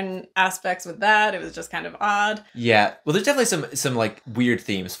with certain aspects with that. It was just kind of odd. Yeah. Well, there's definitely some like weird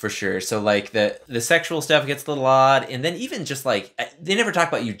themes for sure. So like the sexual stuff gets a little odd, and then even just like they never talk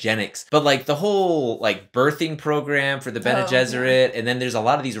about eugenics, but like the whole like birthing program for the Bene Gesserit, and then there's a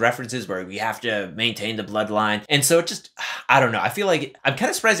lot of these references where we have to maintain the bloodline, and so it just, I don't know. I feel like I'm kind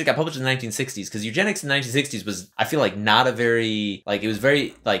of surprised it got published in the 1960s, because eugenics in the 1960s was, I feel like, not a very like, it was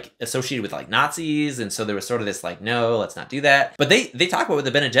very like associated with like Nazis, and so there was sort of this like, no, let's not do that. But they talk about with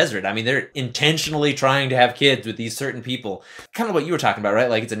the Bene Gesserit, I mean, they're intentionally trying to have kids with these certain people. Kind of what you were talking about, right?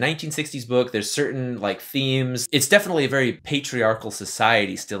 Like, it's a 1960s book, there's certain like themes. It's definitely a very patriarchal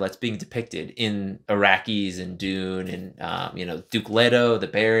society still that's being depicted in Iraqis and Dune, and you know, Duke Leto, the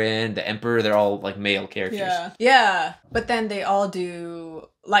Baron, the Emperor, they're all like male characters. Yeah. But then they all do,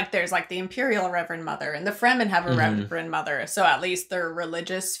 like, there's like the Imperial Reverend Mother, and the Fremen have a Reverend Mother. So at least their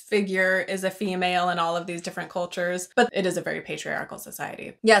religious figure is a female in all of these different cultures. But it is a very patriarchal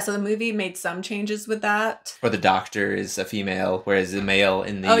society. Yeah, so the movie made some changes with that. Or the Doctor is a female, whereas the male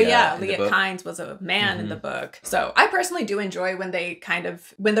in the Liet Kynes was a man in the book. So I personally do enjoy when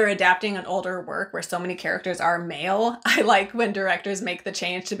they're adapting an older work where so many characters are male. I like when directors make the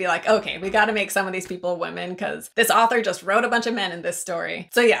change to be like, okay, we got to make some of these people women because this author just wrote a bunch of men in this story.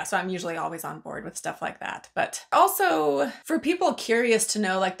 So yeah, so I'm usually always on board with stuff like that. But also, for people curious to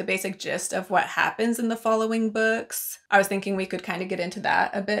know like the basic gist of what happens in the following books, I was thinking we could kind of get into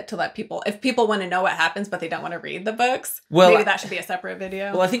that a bit to let people, if people want to know what happens but they don't want to read the books, maybe that should be a separate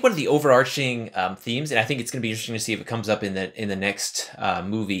video. Well, I think one of the overarching themes, and I think it's going to be interesting to see if it comes up in the next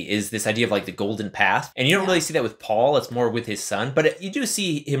movie, is this idea of like the golden path. And you don't really see that with Paul, it's more with his son, but you do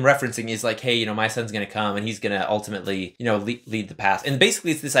see him referencing is like, hey, you know, my son's going to come and he's going to ultimately, you know, lead the path. And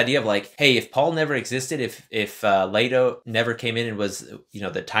basically it's this idea of like, hey, if Paul never existed, if Leto never came in and was, you know,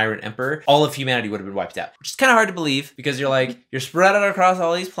 the tyrant emperor, all of humanity would have been wiped out, which is kind of hard to believe because you're like, you're spread out across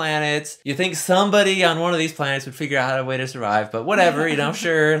all these planets. You think somebody on one of these planets would figure out a way to survive, but whatever, you know,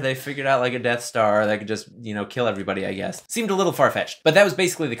 sure, they figured out like a Death Star that could just, you know, kill everybody, I guess. Seemed a little far-fetched, but that was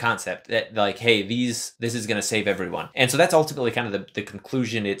basically the concept that like, hey, this is going to save everyone. And so that's ultimately kind of the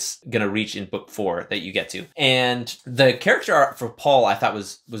conclusion it's going to reach in book 4 that you get to. And the character art for Paul, I thought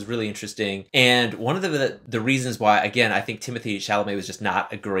was really interesting. And one of the reasons why, again, I think Timothée Chalamet was just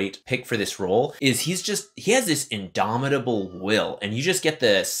not a great pick for this role is he has this indomitable will, and you just get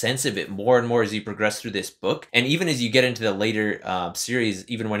the sense of it more and more as you progress through this book. And even as you get into the later series,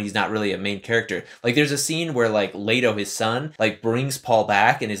 even when he's not really a main character, like there's a scene where like Leto, his son, like brings Paul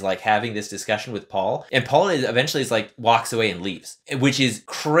back and is like having this discussion with Paul, and Paul eventually is like walks away and leaves, which is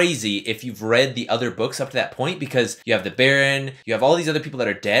crazy if you've read the other books up to that point, because you have the Baron, you have all these other people that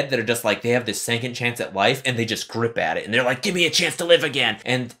are dead that are just like, they have this second chance at life and they just grip at it and they're like, give me a chance to live again.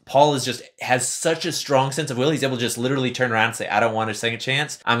 And Paul has such a strong sense of will, he's able to just literally turn around and say, I don't want a second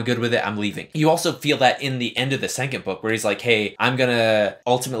chance, I'm good with it, I'm leaving. You also feel that in the end of the second book where he's like, hey, I'm gonna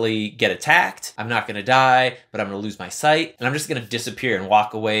ultimately get attacked, I'm not gonna die, but I'm gonna lose my sight, and I'm just gonna disappear and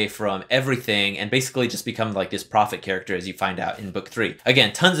walk away from everything and basically just become like this prophet character, as you find out in book 3.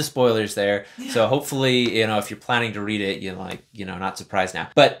 Again, tons of spoilers there, so hopefully, you know, if you're planning to read it, you're like, you know, not surprised surprised now.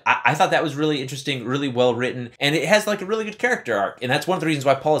 But I thought that was really interesting, really well written, and it has like a really good character arc. And that's one of the reasons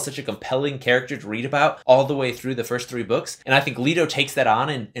why Paul is such a compelling character to read about all the way through the first 3 books. And I think Leto takes that on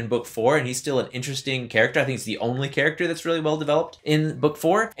in book 4, and he's still an interesting character. I think he's the only character that's really well developed in book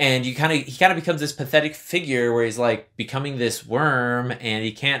 4. And he kind of becomes this pathetic figure where he's like becoming this worm and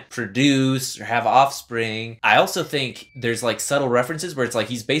he can't produce or have offspring. I also think there's like subtle references where it's like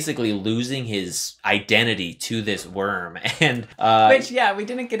he's basically losing his identity to this worm. And which, yeah, we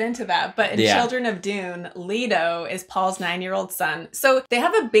didn't get into that, but in Children of Dune, Leto is Paul's 9-year-old son. So they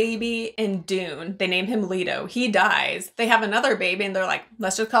have a baby in Dune. They name him Leto. He dies. They have another baby and they're like,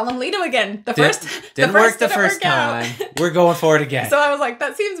 let's just call him Leto again. Didn't work the first time. We're going for it again. So I was like,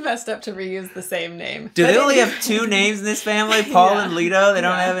 that seems messed up to reuse the same name. Do they only have 2 names in this family? Paul and Leto? They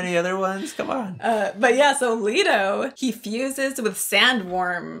don't have any other ones? Come on. But yeah, so Leto, he fuses with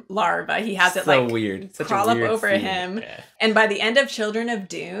sandworm larvae. He has it so like weird. Such crawl a up weird over scene. him. Yeah. And by the end of Children of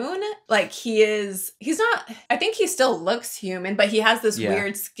Dune, like he's not, I think he still looks human, but he has this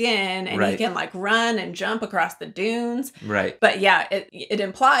weird skin and he can like run and jump across the dunes. Right. But yeah, it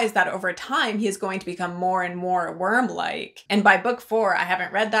implies that over time he is going to become more and more worm-like. And by book 4, I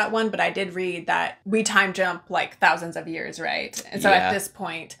haven't read that one, but I did read that we time jump like thousands of years, right? And so at this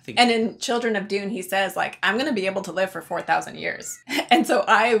point, and in Children of Dune, he says like, I'm going to be able to live for 4,000 years. And so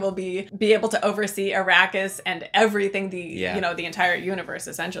I will be able to oversee Arrakis and everything, the entire universe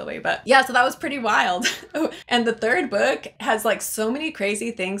essentially. But yeah, so that was pretty wild. And the 3rd book has like so many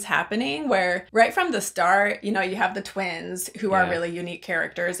crazy things happening where right from the start, you have the twins who are really unique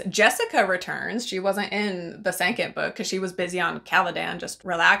characters. Jessica returns. She wasn't in the 2nd book because she was busy on Caladan just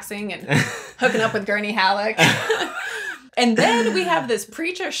relaxing and hooking up with Gurney Halleck. And then we have this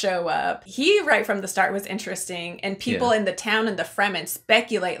preacher show up. He, right from the start, was interesting. And people in the town and the Fremen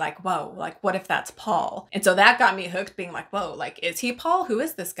speculate, like, whoa, like, what if that's Paul? And so that got me hooked, being like, whoa, like, is he Paul? Who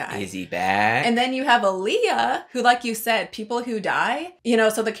is this guy? Is he back? And then you have Aaliyah, who, like you said, people who die.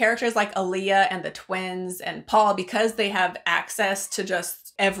 So the characters like Aaliyah and the twins and Paul, because they have access to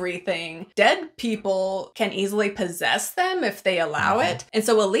just everything, dead people can easily possess them if they allow it. And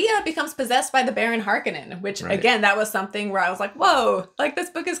so Aaliyah becomes possessed by the Baron Harkonnen, which again, that was something where I was like, whoa, like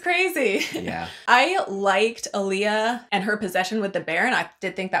this book is crazy. Yeah. I liked Aaliyah and her possession with the Baron. I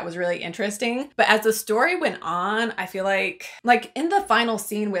did think that was really interesting. But as the story went on, I feel like in the final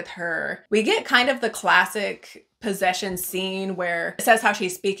scene with her, we get kind of the classic possession scene where it says how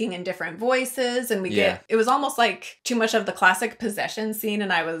she's speaking in different voices, and we get, it was almost like too much of the classic possession scene,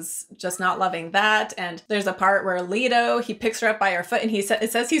 and I was just not loving that. And there's a part where Leto, he picks her up by her foot and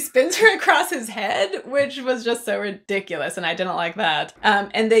it says he spins her across his head, which was just so ridiculous, and I didn't like that.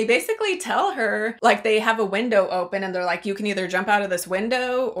 And they basically tell her, like, they have a window open and they're like, you can either jump out of this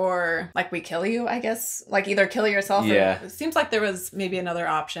window or like we kill you, I guess, like either kill yourself or it seems like there was maybe another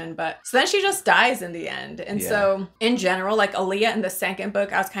option. But so then she just dies in the end. And so in general, like Aaliyah in the 2nd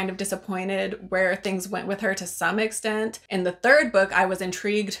book, I was kind of disappointed where things went with her to some extent. In the 3rd book, I was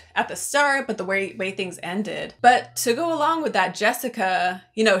intrigued at the start, but the way things ended. But to go along with that, Jessica,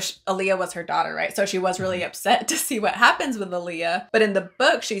 Aaliyah was her daughter, right? So she was really upset to see what happens with Aaliyah. But in the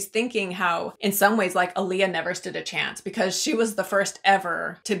book, she's thinking how in some ways, like Aaliyah never stood a chance because she was the first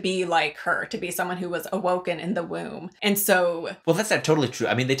ever to be like her, to be someone who was awoken in the womb. And so... Well, that's not totally true.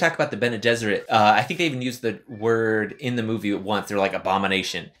 I mean, they talk about the Bene Gesserit. I think they even used the word in the movie once. They're like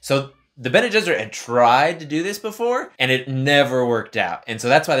abomination. So the Bene Gesserit had tried to do this before, and it never worked out. And so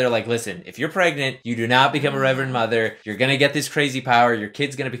that's why they're like, listen, if you're pregnant, you do not become a Reverend Mother. You're going to get this crazy power. Your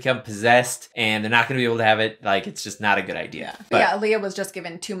kid's going to become possessed, and they're not going to be able to have it. Like, it's just not a good idea. But yeah, Aaliyah was just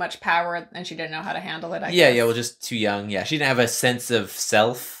given too much power, and she didn't know how to handle it, I guess. Yeah, well, just too young. Yeah, she didn't have a sense of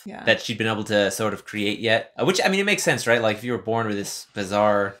self that she'd been able to sort of create yet. Which, I mean, it makes sense, right? Like, if you were born with this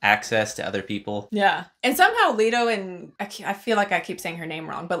bizarre access to other people. Yeah. And somehow Leto and, I feel like I keep saying her name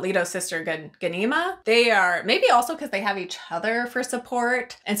wrong, but Leto's sister, Ganima, they are, maybe also because they have each other for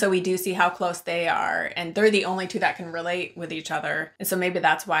support. And so we do see how close they are. And they're the only two that can relate with each other. And so maybe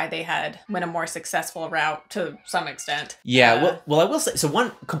that's why they went a more successful route to some extent. Yeah, well, I will say, so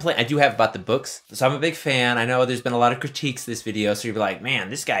one complaint I do have about the books. So I'm a big fan. I know there's been a lot of critiques this video. So you'll be like, man,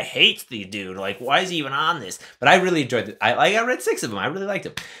 this guy hates the dude. Like, why is he even on this? But I really enjoyed it. I read 6 of them. I really liked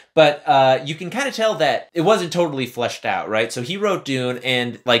them. But you can kind of tell that it wasn't totally fleshed out, right? So he wrote Dune,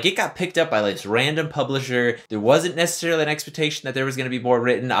 and like it got picked up by this random publisher. There wasn't necessarily an expectation that there was going to be more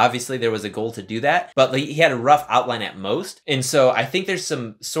written. Obviously, there was a goal to do that, but like, he had a rough outline at most. And so I think there's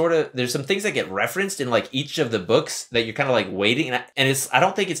some things that get referenced in like each of the books that you're kind of like waiting, and I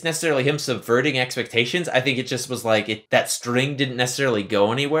don't think it's necessarily him subverting expectations. I think it just was like that string didn't necessarily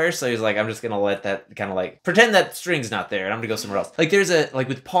go anywhere, so he was like, I'm just gonna let that kind of like pretend that string's not there, and I'm gonna go somewhere else. Like there's like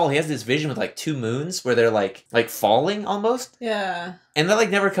with Paul, he has this vision with like two moons where they're like falling almost. Yeah. And that like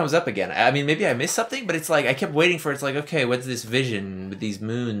never comes up again. I mean, maybe I missed something, but it's like I kept waiting for it. It's like, okay, what's this vision with these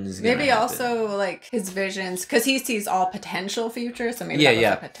moons? Maybe also like his visions, because he sees all potential future, so maybe that was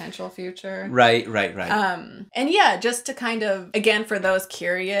a potential future. Right. And yeah, just to kind of, again, for those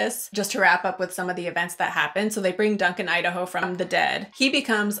curious, just to wrap up with some of the events that happen. So they bring Duncan Idaho from the dead. He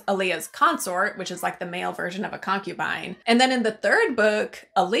becomes Aaliyah's consort, which is like the male version of a concubine. And then in the third book,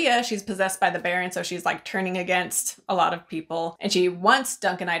 Aaliyah, she's possessed by the Baron, so she's like turning against a lot of people, and she wants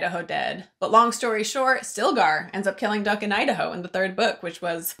Duncan Idaho dead. But long story short, Stilgar ends up killing Duncan Idaho in the third book, which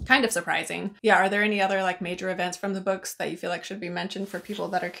was kind of surprising. Yeah, are there any other like major events from the books that you feel like should be mentioned for people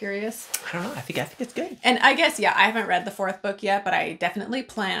that are curious? I don't know. I think it's good. And I guess, yeah, I haven't read the fourth book yet, but I definitely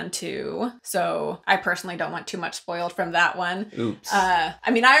plan to. So I personally don't want too much spoiled from that one. Oops. I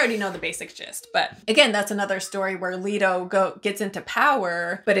mean, I already know the basic gist, but again, that's another story where Leto gets into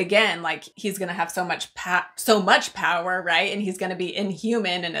power, but again, like he's gonna have so much power, right? And he's gonna be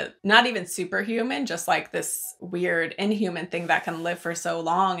inhuman and not even superhuman, just like this weird inhuman thing that can live for so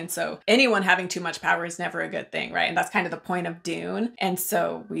long. And so anyone having too much power is never a good thing, right? And that's kind of the point of Dune. And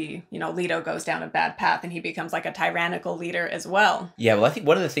so Leto goes down a bad path and he becomes like a tyrannical leader as well. Yeah, well, I think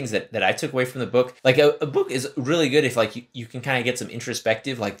one of the things that I took away from the book, like a book is really good if like you can kind of get some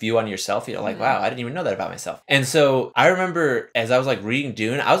introspective like view on yourself. You're like, wow, I didn't even know that about myself. And so I remember as I was like reading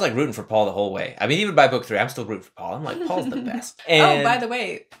Dune, I was like rooting for Paul the whole way. I mean, even by book 3, I'm still rooting for Paul. I'm like, Paul's the best. And by the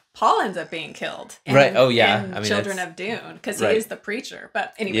way, Paul ends up being killed. Right. Oh, yeah. In Children of Dune, because he is the preacher.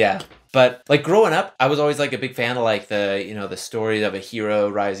 But anyway. Yeah. But like growing up, I was always like a big fan of like the story of a hero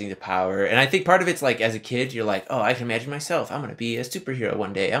rising to power. And I think part of it's like as a kid, you're like, oh, I can imagine myself. I'm going to be a superhero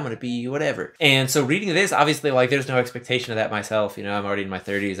one day. I'm going to be whatever. And so reading this, obviously, like there's no expectation of that myself. I'm already in my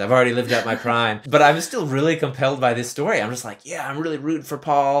 30s. I've already lived out my prime. But I'm still really compelled by this story. I'm just like, yeah, I'm really rooting for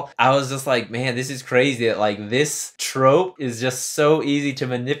Paul. I was just like, man, this is crazy that like this trope is just so easy to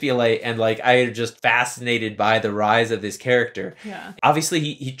manipulate. And like I am just fascinated by the rise of this character. Yeah. Obviously,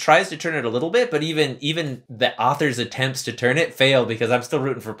 he tries to turn it a little bit, but even the author's attempts to turn it fail because I'm still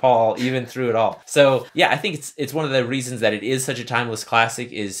rooting for Paul even through it all. So yeah, I think it's one of the reasons that it is such a timeless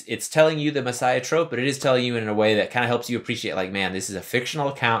classic is it's telling you the Messiah trope, but it is telling you in a way that kind of helps you appreciate like, man, this is a fictional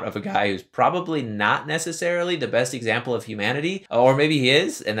account of a guy who's probably not necessarily the best example of humanity, or maybe he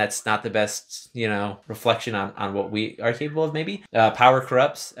is, and that's not the best, reflection on what we are capable of maybe. Power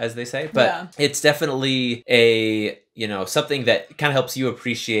corrupts, as they say, but it's definitely a something that kind of helps you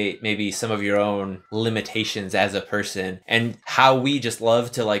appreciate maybe some of your own limitations as a person and how we just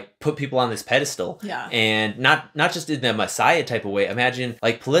love to like put people on this pedestal. Yeah. And not just in the Messiah type of way. Imagine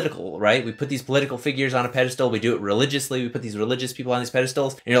like political, right? We put these political figures on a pedestal. We do it religiously. We put these religious people on these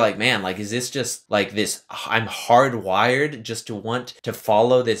pedestals. And you're like, man, like, is this just like this? I'm hardwired just to want to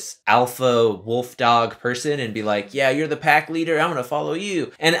follow this alpha wolf dog person and be like, yeah, you're the pack leader. I'm going to follow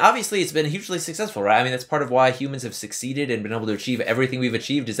you. And obviously it's been hugely successful, right? I mean, that's part of why humans have succeeded and been able to achieve everything we've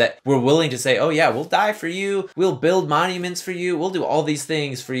achieved is that we're willing to say, oh yeah, we'll die for you. We'll build monuments for you. We'll do all these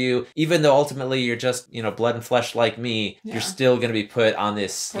things for you. Even though ultimately you're just, blood and flesh like me, you're still going to be put on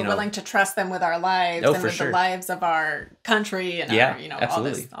this, We're willing to trust them with our lives and with the lives of our country and our,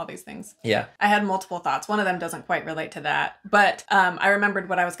 all these things. Yeah. I had multiple thoughts. One of them doesn't quite relate to that, but I remembered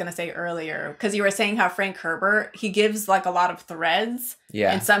what I was going to say earlier because you were saying how Frank Herbert, he gives like a lot of threads.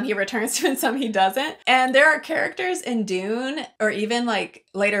 Yeah. And some he returns to and some he doesn't. And there are characters in Dune or even like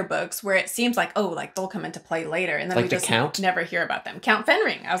later books where it seems like, oh, like they'll come into play later. And then like we just Count? Never hear about them. Count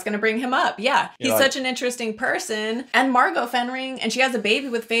Fenring. I was going to bring him up. Yeah. He's such an interesting person. And Margot Fenring, and she has a baby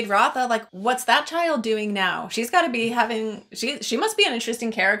with Fade Rotha. Like, what's that child doing now? She's got to be having, she must be an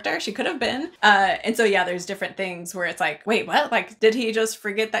interesting character. She could have been. And so, yeah, there's different things where it's like, wait, what? Like, did he just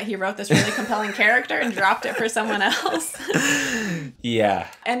forget that he wrote this really compelling character and dropped it for someone else? Yeah.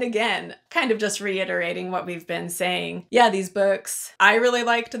 And again, kind of just reiterating what we've been saying, yeah, these books, I really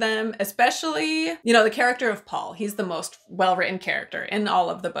liked them, especially, you know, the character of Paul. He's the most well-written character in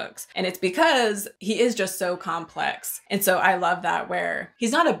all of the books. And it's because he is just so complex. And so I love that, where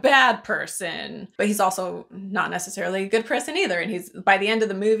he's not a bad person, but he's also not necessarily a good person either. And he's by the end of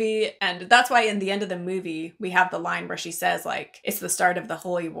the movie, and that's why in the end of the movie, we have the line where she says, like, it's the start of the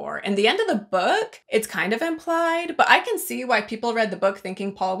Holy War. In the end of the book, it's kind of implied, but I can see why people read the book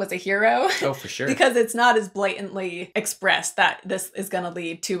thinking Paul was a hero. Oh, for sure. Because it's not as blatantly expressed that this is going to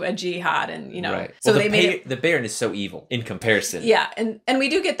lead to a jihad, and, you know. Right. So well, they made it. The Baron is so evil in comparison. Yeah, and we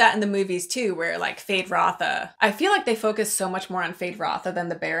do get that in the movies too, where like Fade Rotha, I feel like they focus so much more on Fade Rotha than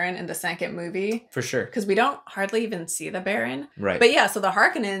the Baron in the second movie. For sure. Because we don't hardly even see the Baron. Right. But yeah, so the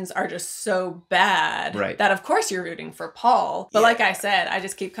Harkonnens are just so bad right. that of course you're rooting for Paul. But like I said, I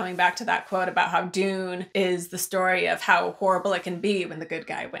just keep coming back to that quote about how Dune is the story of how horrible it can be when the good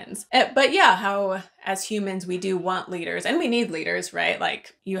guy wins. But yeah, how as humans we do want leaders, and we need leaders, right?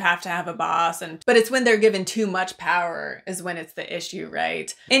 Like you have to have a boss, but it's when they're given too much power is when it's the issue,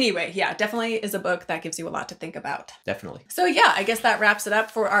 right? Anyway, yeah, definitely is a book that gives you a lot to think about. Definitely. So yeah, I guess that wraps it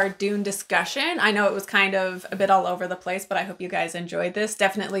up for our Dune discussion. I know it was kind of a bit all over the place, but I hope you guys enjoyed this.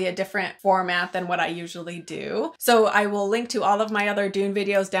 Definitely a different format than what I usually do. So I will link to all of my other Dune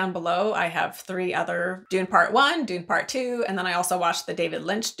videos down below. I have 3 other: Dune Part 1, Dune Part 2, and then I also watched the David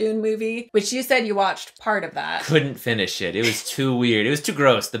Lynch Dune movie, which you said you watched part of that. Couldn't finish it. It was too weird. It was too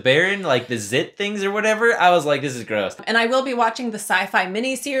gross. The Baron, like the zit things or whatever, I was like, this is gross. And I will be watching the sci-fi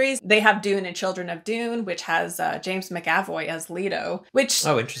miniseries. They have Dune and Children of Dune, which has James McAvoy as Leto, which...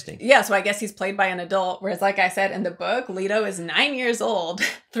 Oh, interesting. Yeah, so I guess he's played by an adult, whereas like I said in the book, Leto is 9 years old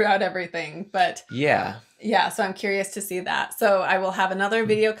throughout everything. But yeah, so I'm curious to see that. So I will have another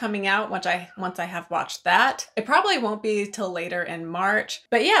video coming out once I have watched that. It probably won't be till later in March.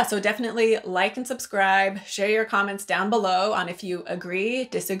 But yeah, so definitely like and subscribe. Share your comments down below on if you agree,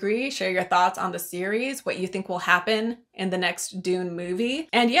 disagree. Share your thoughts on the series, what you think will happen in the next Dune movie.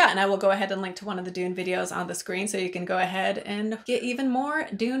 And yeah, and I will go ahead and link to one of the Dune videos on the screen so you can go ahead and get even more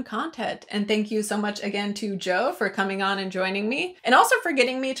Dune content. And thank you so much again to Joe for coming on and joining me, and also for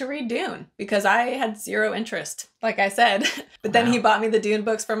getting me to read Dune, because I had zero interest, like I said. But then he bought me the Dune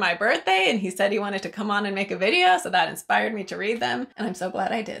books for my birthday, and he said he wanted to come on and make a video, so that inspired me to read them, and I'm so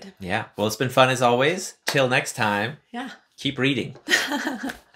glad I did. Yeah, well, it's been fun as always. Till next time. Yeah. Keep reading.